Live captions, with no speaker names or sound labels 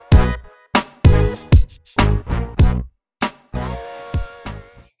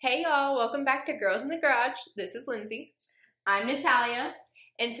Hey y'all, welcome back to Girls in the Garage. This is Lindsay. I'm Natalia.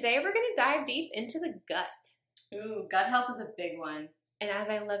 And today we're going to dive deep into the gut. Ooh, gut health is a big one. And as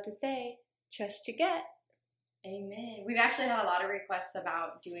I love to say, trust your gut. Amen. We've actually had a lot of requests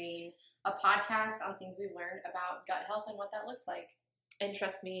about doing a podcast on things we've learned about gut health and what that looks like. And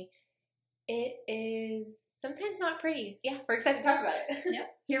trust me, it is sometimes not pretty. Yeah, we're excited to talk about it.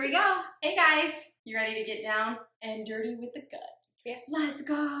 Yep. Here we go. Hey guys, you ready to get down and dirty with the gut? Yeah. Let's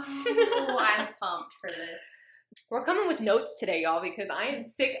go. I'm pumped for this. We're coming with notes today, y'all, because I am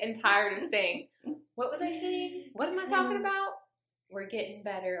sick and tired of saying, what was I saying? What am I talking about? We're getting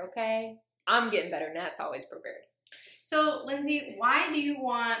better, okay? I'm getting better, and that's always prepared. So, Lindsay, why do you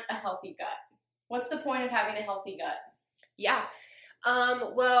want a healthy gut? What's the point of having a healthy gut? Yeah.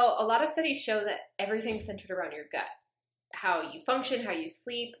 Well, a lot of studies show that everything's centered around your gut. How you function, how you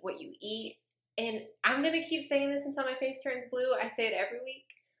sleep, what you eat. And I'm going to keep saying this until my face turns blue. I say it every week.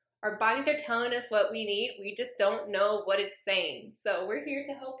 Our bodies are telling us what we need. We just don't know what it's saying. So we're here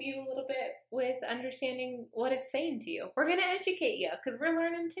to help you a little bit with understanding what it's saying to you. We're going to educate you because we're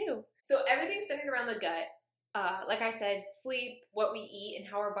learning too. So everything's centered around the gut. Like I said, sleep, what we eat, and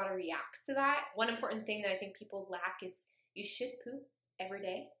how our body reacts to that. One important thing that I think people lack is you should poop every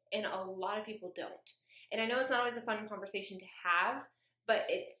day. And a lot of people don't. And I know it's not always a fun conversation to have, but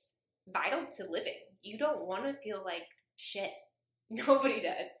it's vital to living. You don't want to feel like shit. Nobody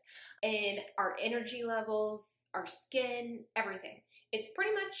does. And our energy levels, our skin, everything. It's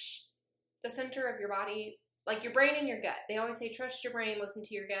pretty much the center of your body, like your brain and your gut. They always say trust your brain, listen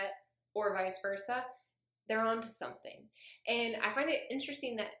to your gut, or vice versa. They're onto something. And I find it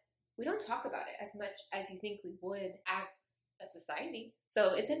interesting that we don't talk about it as much as you think we would as a society.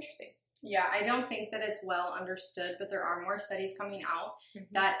 So it's interesting. Yeah, I don't think that it's well understood, but there are more studies coming out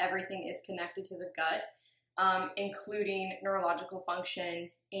that everything is connected to the gut, including neurological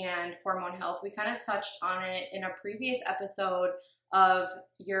function and hormone health. We kind of touched on it in a previous episode of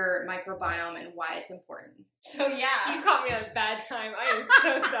your microbiome and why it's important. So yeah. You caught me on a bad time. I am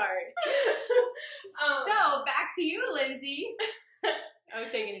so sorry. So back to you, Lindsay. I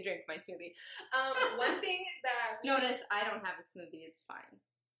was taking a drink of my smoothie. One thing that Notice I don't have a smoothie. It's fine.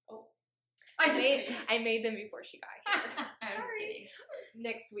 Oh. I made them before she got here. I'm just kidding.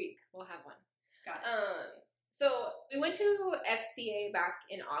 Next week we'll have one. Got it. So we went to FCA back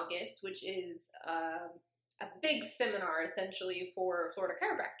in August, which is a big seminar essentially for Florida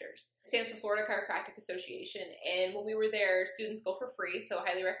chiropractors. It stands for Florida Chiropractic Association. And when we were there, students go for free. So I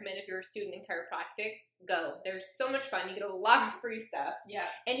highly recommend if you're a student in chiropractic, go. There's so much fun. You get a lot of free stuff. Yeah.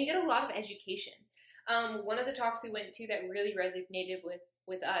 And you get a lot of education. One of the talks we went to that really resonated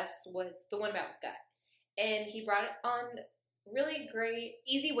with us was the one about gut. And he brought on really great,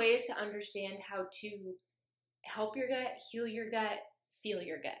 easy ways to understand how to help your gut, heal your gut, feel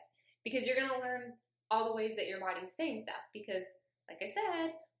your gut. Because you're going to learn all the ways that your body's saying stuff. Because, like I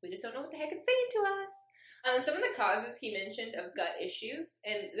said, we just don't know what the heck it's saying to us. Some of the causes he mentioned of gut issues,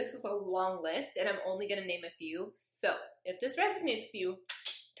 and this was a long list, and I'm only going to name a few. So, if this resonates with you,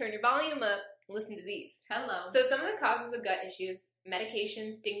 turn your volume up. Listen to these. Hello. So some of the causes of gut issues,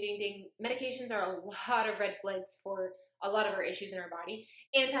 medications, ding, ding, ding. Medications are a lot of red flags for a lot of our issues in our body.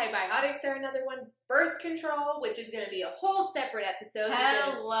 Antibiotics are another one. Birth control, which is going to be a whole separate episode.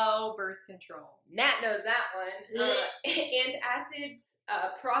 Hello, birth control. Nat knows that one. Antacids,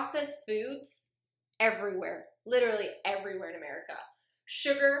 processed foods, everywhere. Literally everywhere in America.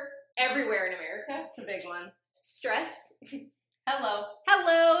 Sugar, everywhere in America. It's a big one. Stress.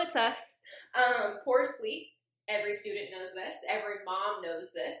 Hello, it's us. Poor sleep. Every student knows this. Every mom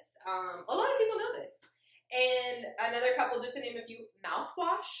knows this. A lot of people know this. And another couple, just to name a few,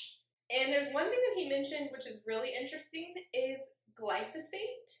 mouthwash. And there's one thing that he mentioned, which is really interesting, is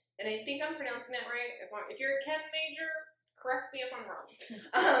glyphosate. And I think I'm pronouncing that right. If you're a chem major, correct me if I'm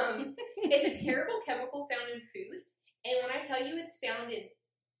wrong. It's a terrible chemical found in food. And when I tell you it's found in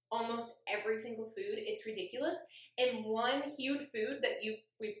almost every single food, it's ridiculous. And one huge food that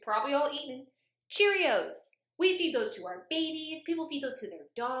we've probably all eaten, Cheerios. We feed those to our babies. People feed those to their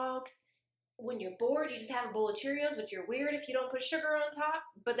dogs. When you're bored, you just have a bowl of Cheerios, which you're weird if you don't put sugar on top.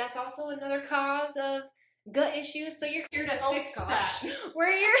 But that's also another cause of gut issues. So you're here to fix that.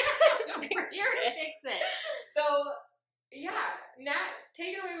 We're here to fix it. So, yeah, Nat,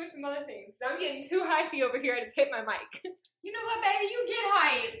 take it away with some other things. I'm getting too hypey over here. I just hit my mic. You know what, baby? You get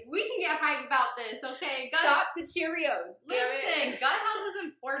hype. We can get hype about this, okay? Stop the Cheerios. Listen, gut health is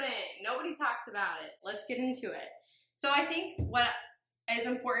important. Nobody talks about it. Let's get into it. So I think what is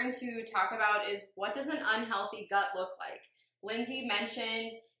important to talk about is what does an unhealthy gut look like? Lindsay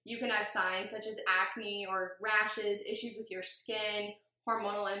mentioned you can have signs such as acne or rashes, issues with your skin,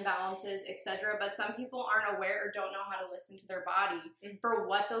 hormonal imbalances, etc. But some people aren't aware or don't know how to listen to their body for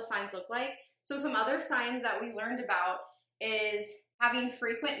what those signs look like. So some other signs that we learned about is having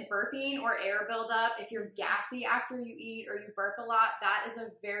frequent burping or air buildup. If you're gassy after you eat or you burp a lot, that is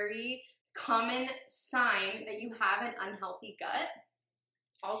a very common sign that you have an unhealthy gut.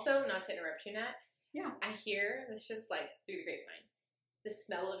 Also, not to interrupt you, Nat. Yeah. I hear, this just like through the grapevine, the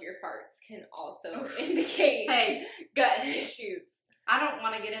smell of your farts can also indicate gut issues. I don't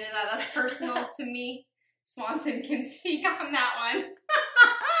want to get into that. That's personal to me. Swanson can speak on that one.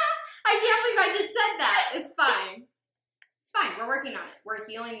 I can't believe I just said that. It's fine. It's fine. We're working on it. We're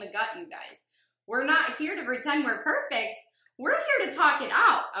healing the gut, you guys. We're not here to pretend we're perfect. We're here to talk it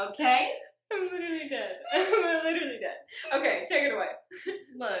out, okay? I'm literally dead. I'm literally dead. Okay, take it away.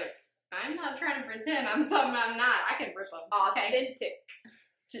 Look, I'm not trying to pretend I'm something I'm not. I can rip them. Authentic.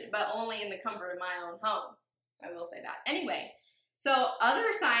 Okay? But only in the comfort of my own home. I will say that. Anyway, so other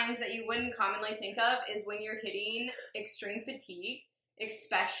signs that you wouldn't commonly think of is when you're hitting extreme fatigue,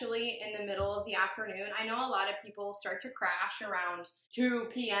 especially in the middle of the afternoon. I know a lot of people start to crash around 2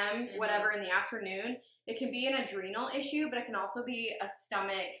 p.m., whatever, in the afternoon. It can be an adrenal issue, but it can also be a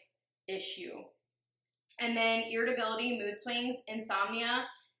stomach issue. And then irritability, mood swings, insomnia,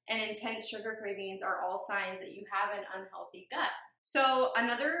 and intense sugar cravings are all signs that you have an unhealthy gut. So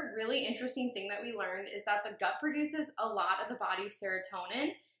another really interesting thing that we learned is that the gut produces a lot of the body's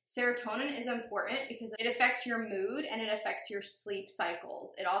serotonin. Serotonin is important because it affects your mood and it affects your sleep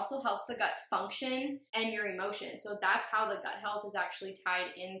cycles. It also helps the gut function and your emotions. So that's how the gut health is actually tied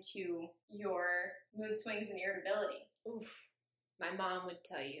into your mood swings and irritability. Oof. My mom would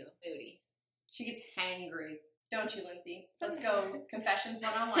tell you, moody. She gets hangry. Don't you, Lindsay? Let's go confessions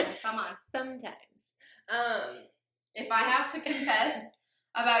 101. Come on. Sometimes. If I have to confess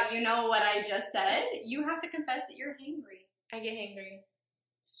about what I just said, you have to confess that you're hangry. I get hangry.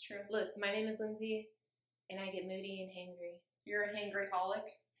 It's true. Look, my name is Lindsay, and I get moody and hangry. You're a hangry-holic?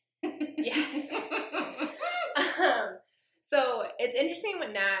 Yes. So it's interesting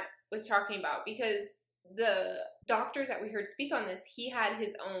what Nat was talking about because the doctor that we heard speak on this, he had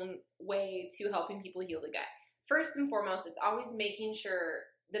his own way to helping people heal the gut. First and foremost, it's always making sure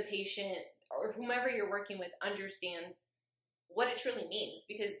the patient or whomever you're working with understands what it truly means,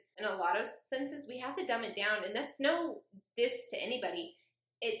 because in a lot of senses we have to dumb it down, and that's no diss to anybody.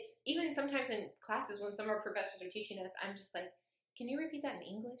 It's even sometimes in classes when some of our professors are teaching us, I'm just like, can you repeat that in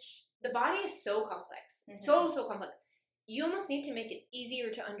English? The body is so complex, so complex. You almost need to make it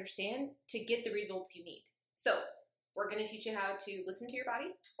easier to understand to get the results you need. So we're going to teach you how to listen to your body,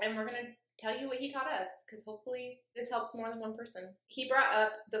 and we're going to tell you what he taught us, because hopefully this helps more than one person. He brought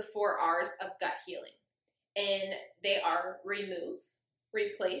up the 4 R's of gut healing, and they are remove,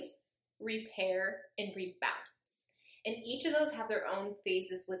 replace, repair, and rebalance. And each of those have their own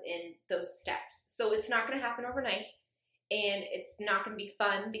phases within those steps. So it's not going to happen overnight, and it's not going to be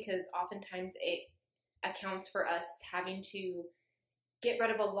fun because oftentimes it accounts for us having to get rid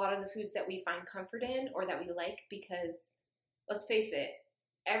of a lot of the foods that we find comfort in or that we like, because let's face it,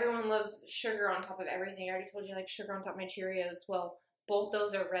 everyone loves sugar on top of everything. I already told you I like sugar on top of my Cheerios. Well, both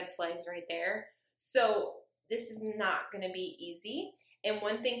those are red flags right there. So this is not going to be easy. And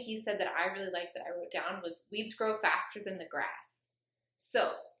one thing he said that I really liked that I wrote down was weeds grow faster than the grass.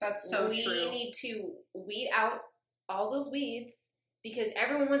 So that's so we true. need to weed out all those weeds because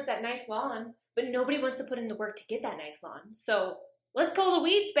everyone wants that nice lawn, but nobody wants to put in the work to get that nice lawn. So let's pull the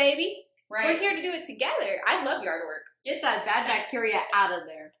weeds, baby. Right. We're here to do it together. I love yard work. Get that bad bacteria out of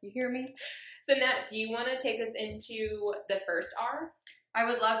there. You hear me? So Nat, do you want to take us into the first R? I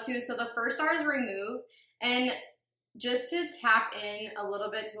would love to. So the first R is remove. And just to tap in a little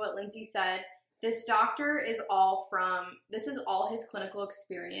bit to what Lindsay said, this doctor is this is all his clinical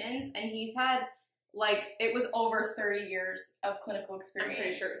experience. And he's had, it was over 30 years of clinical experience. I'm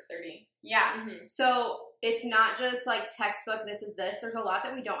pretty sure it's 30. Yeah. Mm-hmm. So it's not just textbook, this is this. There's a lot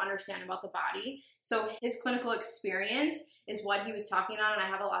that we don't understand about the body. So his clinical experience is what he was talking on, and I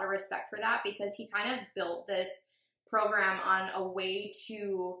have a lot of respect for that because he kind of built this program on a way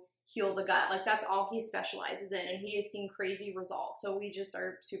to heal the gut. That's all he specializes in, and he has seen crazy results. So we just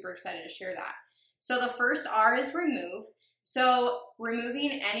are super excited to share that. So the first R is remove. So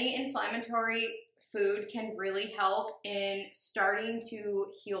removing any inflammatory food can really help in starting to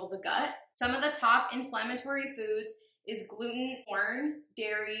heal the gut. Some of the top inflammatory foods is gluten, corn,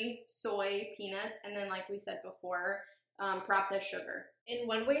 dairy, soy, peanuts, and then like we said before, processed sugar. In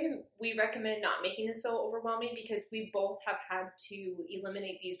one way, we recommend not making this so overwhelming because we both have had to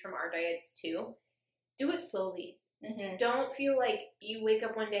eliminate these from our diets too. Do it slowly. Mm-hmm. Don't feel like you wake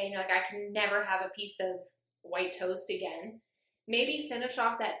up one day and you're like, I can never have a piece of white toast again. maybe finish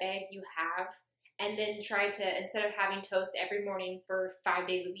off that bag you have, and then try to, instead of having toast every morning for 5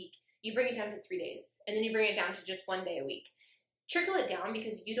 days a week, you bring it down to 3 days, and then you bring it down to just 1 day a week. Trickle it down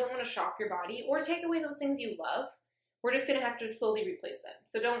because you don't want to shock your body or take away those things you love. We're just going to have to slowly replace them.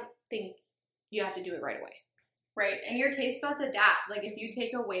 So don't think you have to do it right away. Right, and your taste buds adapt. Like if you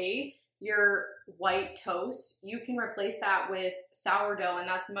take away your white toast, you can replace that with sourdough, and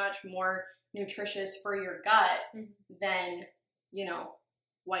that's much more nutritious for your gut than, you know,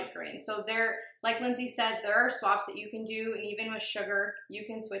 white grain. So there, like Lindsay said, there are swaps that you can do, and even with sugar, you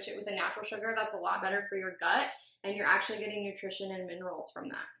can switch it with a natural sugar. That's a lot better for your gut, and you're actually getting nutrition and minerals from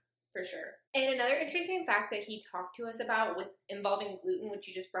that. For sure. And another interesting fact that he talked to us about with involving gluten, which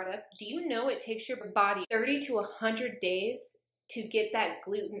you just brought up, do you know it takes your body 30 to 100 days to get that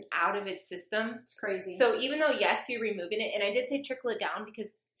gluten out of its system? It's crazy. So even though, yes, you're removing it, and I did say trickle it down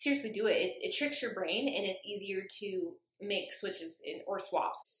because seriously do it. It tricks your brain, and it's easier to make switches or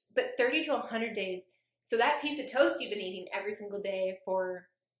swaps. But 30 to 100 days, so that piece of toast you've been eating every single day for,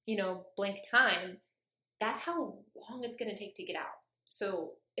 you know, blank time, that's how long it's going to take to get out.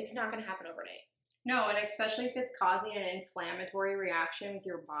 So it's not going to happen overnight. No, and especially if it's causing an inflammatory reaction with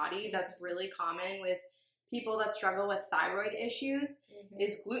your body, that's really common with people that struggle with thyroid issues,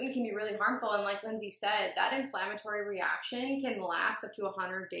 is gluten can be really harmful. And like Lindsay said, that inflammatory reaction can last up to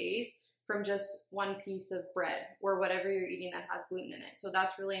 100 days from just one piece of bread or whatever you're eating that has gluten in it. So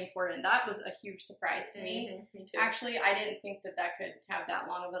that's really important. That was a huge surprise to me. Me too. Actually, I didn't think that that could have that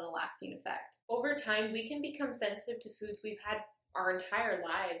long of a lasting effect. Over time, we can become sensitive to foods we've had our entire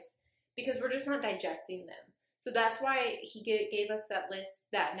lives because we're just not digesting them. So that's why he gave us that list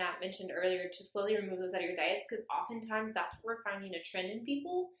that Nat mentioned earlier to slowly remove those out of your diets, because oftentimes that's what we're finding a trend in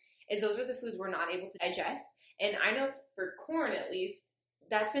people, is those are the foods we're not able to digest. And I know for corn, at least,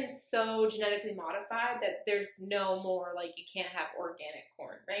 that's been so genetically modified that there's no more, like, you can't have organic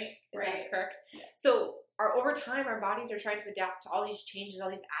corn, right? Is that correct? Yeah. So over time, our bodies are trying to adapt to all these changes, all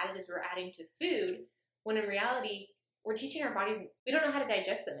these additives we're adding to food, when in reality, we're teaching our bodies, we don't know how to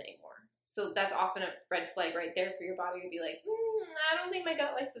digest them anymore. So that's often a red flag right there for your body to be like, I don't think my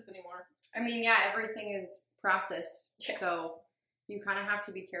gut likes this anymore. I mean, yeah, everything is processed, so you kind of have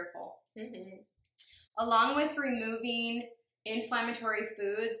to be careful. Along with removing inflammatory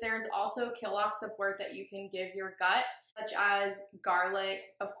foods, there's also kill-off support that you can give your gut, such as garlic.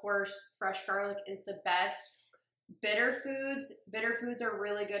 Of course, fresh garlic is the best. Bitter foods are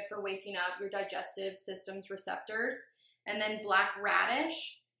really good for waking up your digestive system's receptors. And then black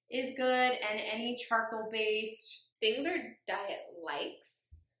radish is good, and any charcoal-based things our diet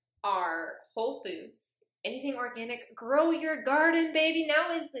likes are whole foods, anything organic. Grow your garden, baby.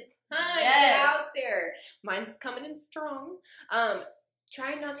 Now is the time. Get out there. Mine's coming in strong.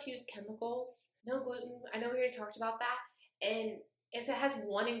 Try not to use chemicals. No gluten. I know we already talked about that. And if it has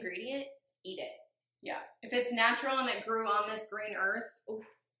one ingredient, eat it. Yeah. If it's natural and it grew on this green earth,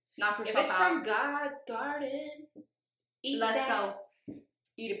 knock yourself out. If it's from God's garden, eat Let's that. go.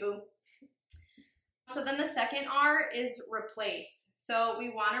 Eat it, boo. So then the second R is replace. So we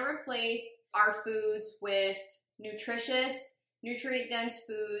want to replace our foods with nutritious, nutrient-dense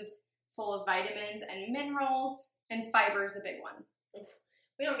foods full of vitamins and minerals, and fiber is a big one.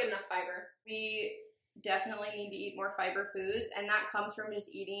 We don't get enough fiber. We definitely need to eat more fiber foods, and that comes from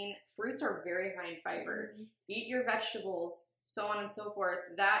just eating. Fruits are very high in fiber. Eat your vegetables, so on and so forth.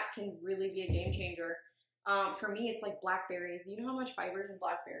 That can really be a game changer. For me, it's like blackberries. You know how much fiber is in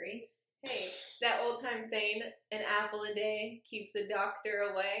blackberries? Hey, that old time saying, an apple a day keeps the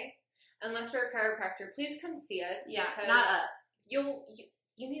doctor away. Unless we're a chiropractor, please come see us. Yeah, because not us. You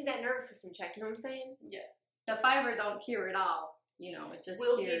need that nervous system check. You know what I'm saying? Yeah. The fiber don't cure it all. You know, it just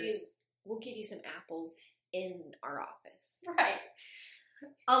cures. We'll give you some apples in our office. Right.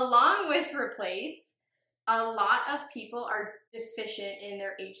 Along with replace, a lot of people are deficient in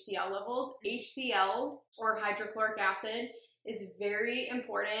their HCl levels. HCl, or hydrochloric acid, is very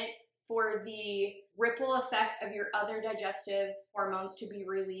important for the ripple effect of your other digestive hormones to be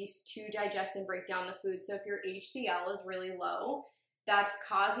released to digest and break down the food. So if your HCl is really low, that's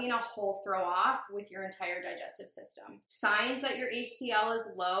causing a whole throw off with your entire digestive system. Signs that your HCl is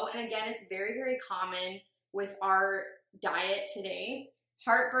low, and again, it's very, very common with our diet today.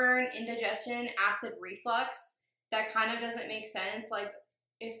 Heartburn, indigestion, acid reflux. That kind of doesn't make sense. Like,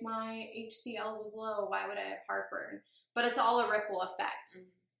 if my HCl was low, why would I have heartburn? But it's all a ripple effect.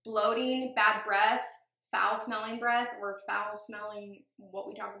 Bloating, bad breath, foul smelling breath, or foul smelling what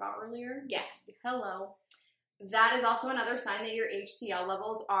we talked about earlier. Yes. Hello. That is also another sign that your HCl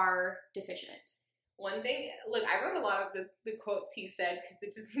levels are deficient. One thing, look, I wrote a lot of the quotes he said because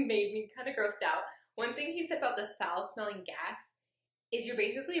it just made me kind of grossed out. One thing he said about the foul-smelling gas is you're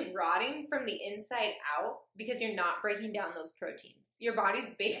basically rotting from the inside out because you're not breaking down those proteins. Your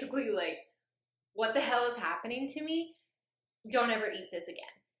body's basically like, what the hell is happening to me? Don't ever eat this again.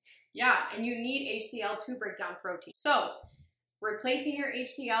 Yeah, and you need HCl to break down protein. So, replacing your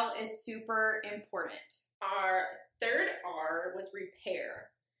HCl is super important. Our third R was repair.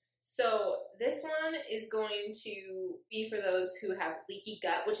 So this one is going to be for those who have leaky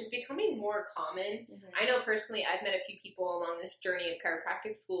gut, which is becoming more common. Mm-hmm. I know personally I've met a few people along this journey of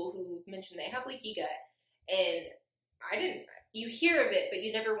chiropractic school who mentioned they have leaky gut, and you hear of it, but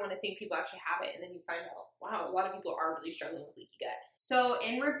you never want to think people actually have it, and then you find out, wow, a lot of people are really struggling with leaky gut. So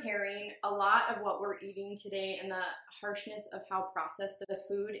in repairing, a lot of what we're eating today and the harshness of how processed the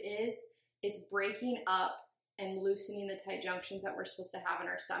food is, it's breaking up and loosening the tight junctions that we're supposed to have in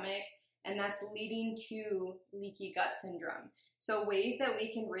our stomach, and that's leading to leaky gut syndrome. So ways that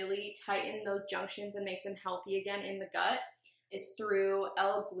we can really tighten those junctions and make them healthy again in the gut is through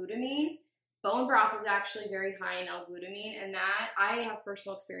L-glutamine. Bone broth is actually very high in L-glutamine, and that, I have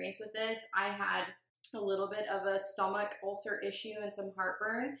personal experience with this. I had a little bit of a stomach ulcer issue and some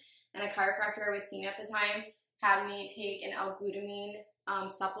heartburn, and a chiropractor I was seeing at the time had me take an L-glutamine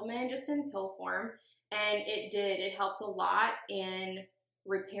supplement just in pill form, and it helped a lot in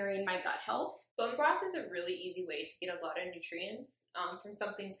repairing my gut health. Bone broth is a really easy way to get a lot of nutrients from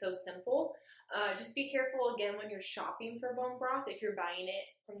something so simple. Just be careful, again, when you're shopping for bone broth, if you're buying it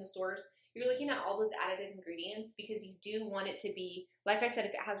from the stores, you're looking at all those additive ingredients because you do want it to be, like I said,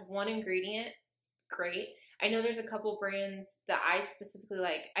 if it has one ingredient, great. I know there's a couple brands that I specifically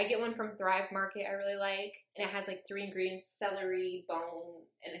like. I get one from Thrive Market I really like, and it has like 3 ingredients: celery, bone,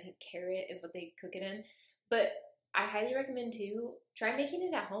 and I think carrot is what they cook it in. But I highly recommend too, try making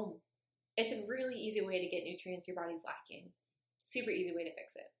it at home. It's a really easy way to get nutrients your body's lacking. Super easy way to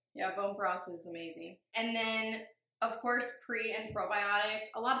fix it. Yeah, bone broth is amazing. And then, of course, pre and probiotics.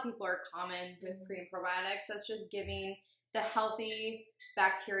 A lot of people are common with pre and probiotics. That's just giving the healthy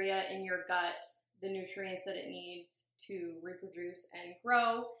bacteria in your gut the nutrients that it needs to reproduce and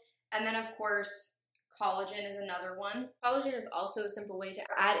grow. And then, of course, collagen is another one. Collagen is also a simple way to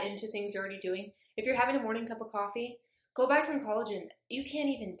add into things you're already doing. If you're having a morning cup of coffee, go buy some collagen. You can't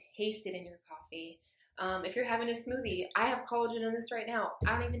even taste it in your coffee. If you're having a smoothie, I have collagen in this right now.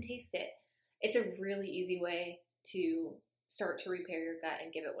 I don't even taste it. It's a really easy way to start to repair your gut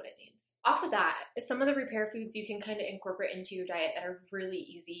and give it what it needs. Off of that, some of the repair foods you can kind of incorporate into your diet that are really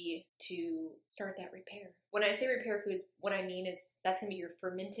easy to start that repair. When I say repair foods, what I mean is that's going to be your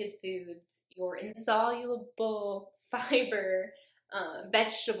fermented foods, your insoluble fiber,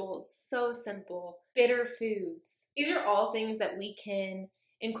 vegetables, so simple, bitter foods. These are all things that we can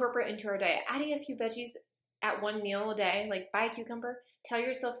incorporate into our diet. Adding a few veggies at one meal a day, like buy a cucumber, tell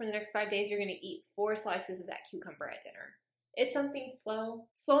yourself for the next 5 days you're going to eat 4 slices of that cucumber at dinner. It's something slow.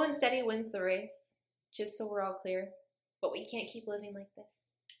 Slow and steady wins the race, just so we're all clear. But we can't keep living like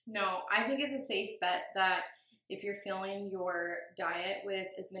this. No, I think it's a safe bet that if you're filling your diet with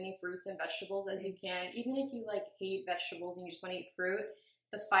as many fruits and vegetables as you can, even if you like hate vegetables and you just want to eat fruit,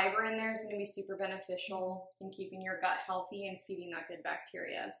 the fiber in there is going to be super beneficial in keeping your gut healthy and feeding that good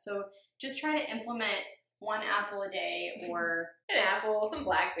bacteria. So just try to implement 1 apple a day or an apple, some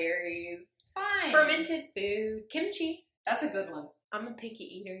blackberries. It's fine. Fermented food, kimchi. That's a good one. I'm a picky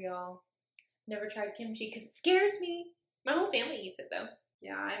eater, y'all. Never tried kimchi because it scares me. My whole family eats it though.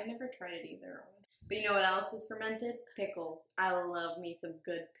 Yeah, I've never tried it either. But you know what else is fermented? Pickles. I love me some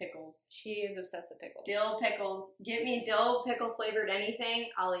good pickles. She is obsessed with pickles. Dill pickles. Get me dill pickle flavored anything,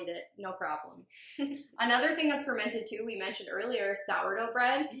 I'll eat it. No problem. Another thing that's fermented too, we mentioned earlier, sourdough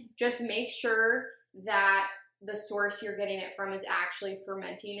bread. Just make sure that the source you're getting it from is actually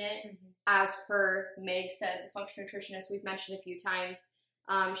fermenting it. As per Meg said, the functional nutritionist we've mentioned a few times.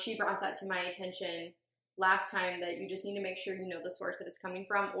 She brought that to my attention last time, that you just need to make sure you know the source that it's coming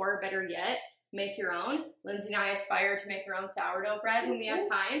from, or better yet, make your own. Lindsay and I aspire to make our own sourdough bread when we have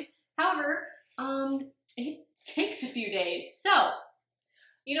time. However, it takes a few days. So,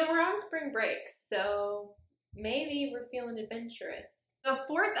 you know, we're on spring break, so maybe we're feeling adventurous. The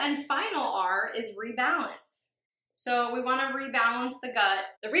fourth and final R is rebalance. So we want to rebalance the gut.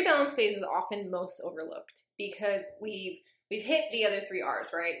 The rebalance phase is often most overlooked because we've hit the other 3 R's,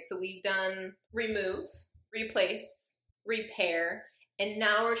 right? So we've done remove, replace, repair, and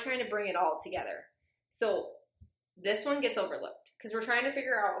now we're trying to bring it all together. So this one gets overlooked because we're trying to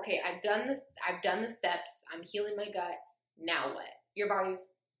figure out, okay, I've done the steps, I'm healing my gut, now what? Your body's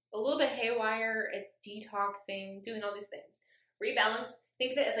a little bit haywire, it's detoxing, doing all these things. Rebalance,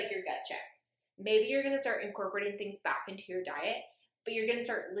 think of it as like your gut check. Maybe you're going to start incorporating things back into your diet, but you're going to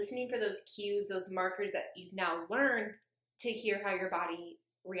start listening for those cues, those markers that you've now learned to hear how your body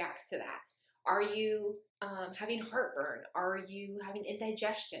reacts to that. Are you having heartburn? Are you having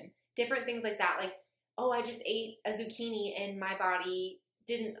indigestion? Different things like that. Like, oh, I just ate a zucchini and my body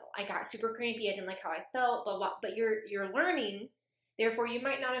I got super crampy. I didn't like how I felt, blah, blah. But you're learning. Therefore, you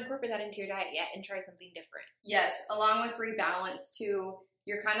might not incorporate that into your diet yet and try something different. Yes, along with rebalance too,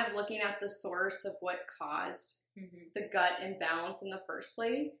 you're kind of looking at the source of what caused the gut imbalance in the first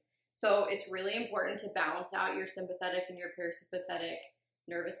place. So it's really important to balance out your sympathetic and your parasympathetic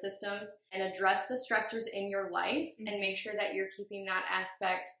nervous systems and address the stressors in your life and make sure that you're keeping that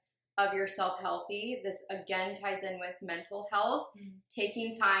aspect of yourself healthy. This again ties in with mental health.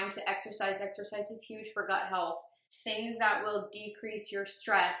 Taking time to exercise. Exercise is huge for gut health. Things that will decrease your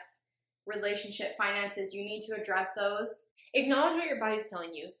stress, relationship, finances, you need to address those. Acknowledge what your body's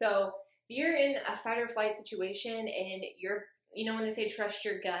telling you. So if you're in a fight or flight situation and you're, when they say trust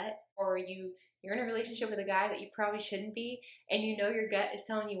your gut, or you're in a relationship with a guy that you probably shouldn't be, and your gut is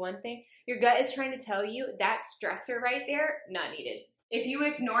telling you one thing, your gut is trying to tell you that stressor right there, not needed. If you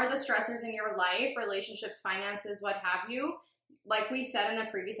ignore the stressors in your life, relationships, finances, what have you, like we said in the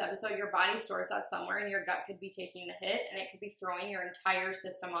previous episode, your body stores that somewhere and your gut could be taking the hit and it could be throwing your entire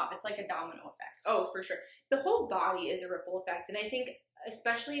system off. It's like a domino effect. Oh, for sure. The whole body is a ripple effect. And I think,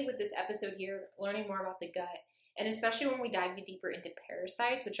 especially with this episode here, learning more about the gut, and especially when we dive deeper into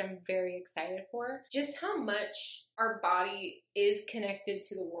parasites, which I'm very excited for, just how much our body is connected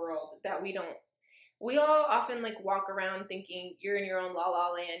to the world that we don't. We all often walk around thinking you're in your own la la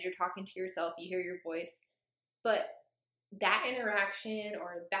land, you're talking to yourself, you hear your voice. But that interaction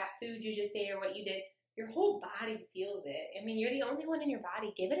or that food you just ate or what you did, your whole body feels it. I mean, you're the only one in your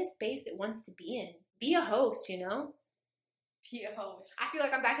body. Give it a space it wants to be in. Be a host, Be a host. I feel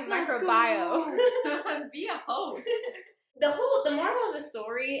like I'm back in microbiome. Be a host. The moral of the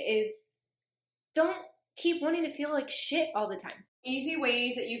story is don't keep wanting to feel like shit all the time. Easy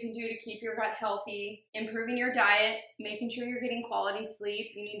ways that you can do to keep your gut healthy: improving your diet, making sure you're getting quality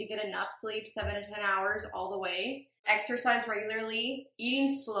sleep. You need to get enough sleep, 7 to 10 hours all the way. Exercise regularly,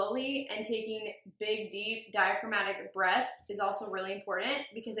 eating slowly, and taking big, deep diaphragmatic breaths is also really important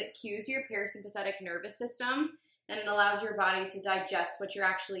because it cues your parasympathetic nervous system and it allows your body to digest what you're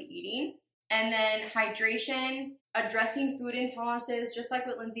actually eating. And then hydration, addressing food intolerances, just like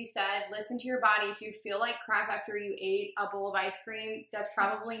what Lindsay said. Listen to your body. If you feel like crap after you ate a bowl of ice cream, that's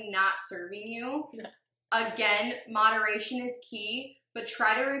probably not serving you. Again, moderation is key, but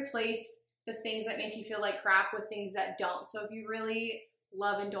try to replace the things that make you feel like crap with things that don't. So if you really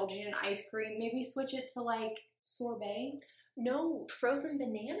love indulging in ice cream, maybe switch it to sorbet. No, frozen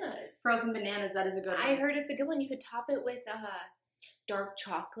bananas. Frozen bananas, that is a good one. I heard it's a good one. You could top it with dark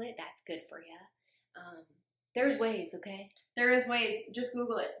chocolate. That's good for you. There's ways, okay? There is ways. Just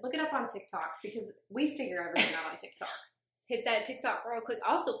Google it. Look it up on TikTok because we figure everything out on TikTok. Hit that TikTok real quick.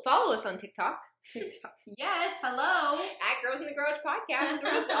 Also, follow us on TikTok. Yes, hello. At Girls in the Garage Podcast.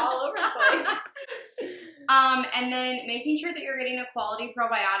 We're just all over the place. And then making sure that you're getting a quality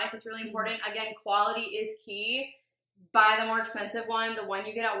probiotic is really important. Again, quality is key. Buy the more expensive one. The one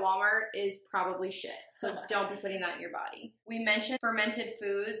you get at Walmart is probably shit. So don't be putting that in your body. We mentioned fermented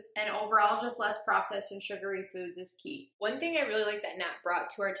foods, and overall just less processed and sugary foods is key. One thing I really like that Nat brought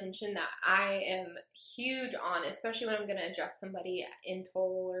to our attention that I am huge on, especially when I'm going to adjust somebody in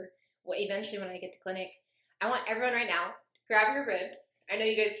total or eventually when I get to clinic, I want everyone right now, grab your ribs. I know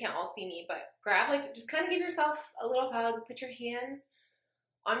you guys can't all see me, but grab, just kind of give yourself a little hug. Put your hands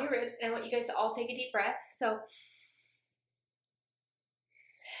on your ribs, and I want you guys to all take a deep breath. So,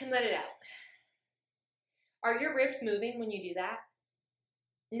 and let it out. Are your ribs moving when you do that?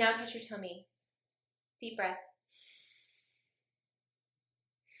 Now touch your tummy. Deep breath.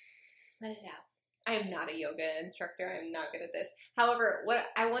 Let it out. I am not a yoga instructor. I am not good at this. However, what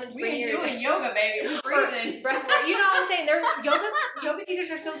I wanted to bring here... We ain't doing yoga, baby. We're breathing. Breath, you know what I'm saying? Yoga teachers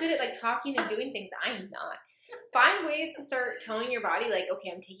are so good at, talking and doing things. I'm not. Find ways to start telling your body,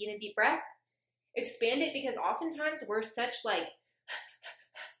 okay, I'm taking a deep breath. Expand it, because oftentimes we're such, like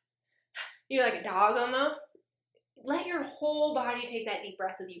a dog almost. Let your whole body take that deep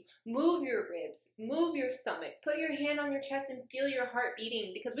breath with you. Move your ribs. Move your stomach. Put your hand on your chest and feel your heart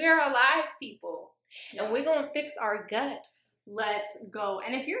beating, because we are alive, people. Yeah. And we're going to fix our guts. Let's go.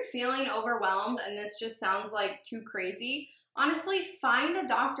 And if you're feeling overwhelmed and this just sounds like too crazy, honestly, find a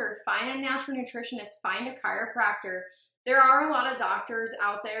doctor. Find a natural nutritionist. Find a chiropractor. There are a lot of doctors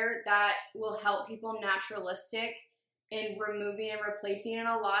out there that will help people naturalistic in removing and replacing, and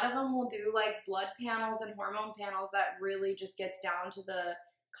a lot of them will do blood panels and hormone panels that really just gets down to the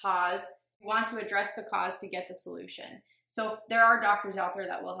cause. You want to address the cause to get the solution. So there are doctors out there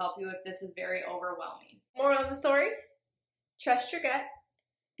that will help you if this is very overwhelming. Moral of the story, trust your gut.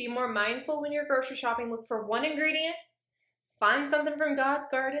 Be more mindful when you're grocery shopping. Look for one ingredient. Find something from God's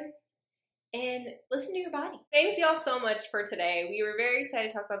garden. And listen to your body. Thanks y'all so much for today. We were very excited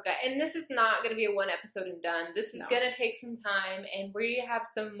to talk about gut. And this is not going to be a one episode and done. This is going to take some time. And we have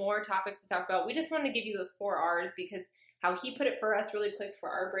some more topics to talk about. We just wanted to give you those 4 R's because how he put it for us really clicked for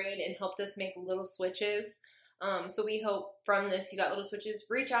our brain and helped us make little switches. So we hope from this you got little switches.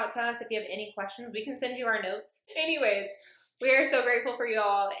 Reach out to us if you have any questions. We can send you our notes. Anyways, we are so grateful for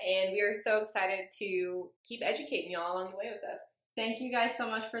y'all, and we are so excited to keep educating y'all along the way with us. Thank you guys so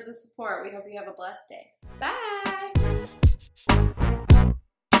much for the support. We hope you have a blessed day. Bye!